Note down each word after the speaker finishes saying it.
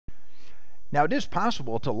Now, it is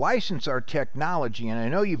possible to license our technology, and I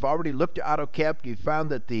know you've already looked at AutoKept. You found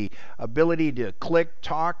that the ability to click,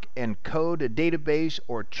 talk, and code a database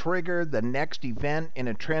or trigger the next event in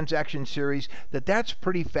a transaction series, that's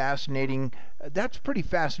pretty fascinating. That's pretty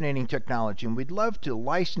fascinating technology, and we'd love to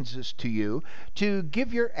license this to you to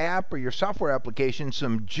give your app or your software application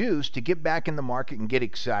some juice to get back in the market and get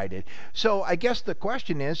excited. So I guess the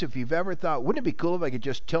question is, if you've ever thought, wouldn't it be cool if I could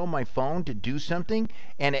just tell my phone to do something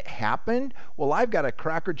and it happened? Well, I've got a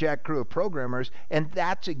crackerjack crew of programmers, and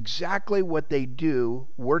that's exactly what they do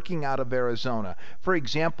working out of Arizona. For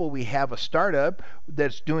example, we have a startup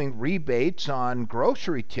that's doing rebates on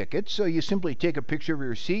grocery tickets. So you simply take a picture of your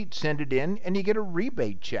receipt, send it in, and you get a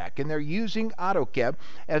rebate check. And they're using AutoKept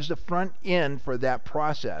as the front end for that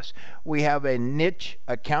process. We have a niche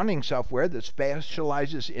accounting software that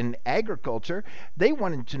specializes in agriculture. They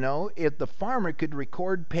wanted to know if the farmer could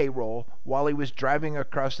record payroll while he was driving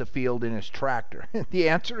across the field in his tractor. The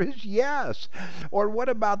answer is yes. Or what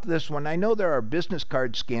about this one? I know there are business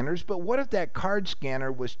card scanners, but what if that card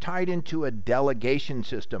scanner was tied into a delegation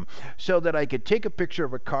system so that I could take a picture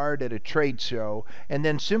of a card at a trade show and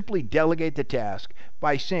then simply delegate the task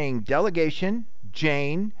by saying, delegation,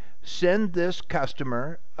 Jane, send this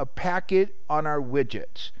customer a packet on our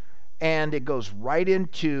widgets. And it goes right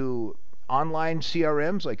into online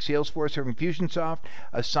CRMs like Salesforce or Infusionsoft,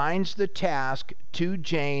 assigns the task to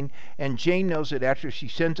Jane, and Jane knows that after she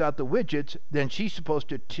sends out the widgets, then she's supposed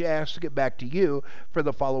to task it back to you for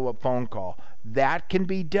the follow-up phone call. That can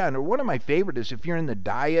be done. Or one of my favorite is if you're in the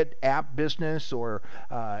diet app business or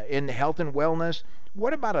in health and wellness,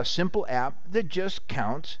 what about a simple app that just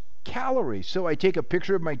counts calories? So I take a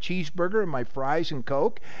picture of my cheeseburger and my fries and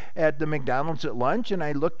Coke at the McDonald's at lunch, and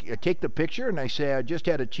I take the picture and I say I just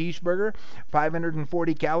had a cheeseburger,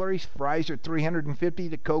 540 calories, fries are 350,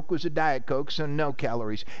 the Coke was a Diet Coke, so no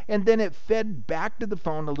calories. And then it fed back to the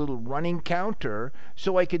phone a little running counter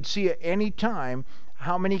so I could see at any time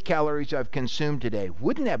how many calories I've consumed today.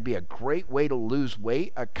 Wouldn't that be a great way to lose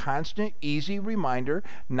weight? A constant, easy reminder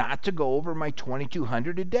not to go over my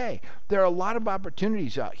 2,200 a day. There are a lot of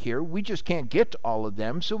opportunities out here. We just can't get to all of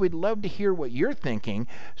them, so we'd love to hear what you're thinking.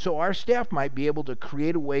 So our staff might be able to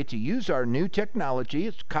create a way to use our new technology.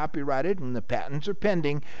 It's copyrighted and the patents are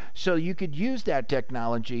pending, so you could use that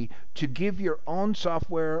technology to give your own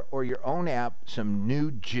software or your own app some new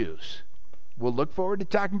juice. We'll look forward to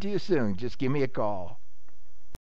talking to you soon. Just give me a call.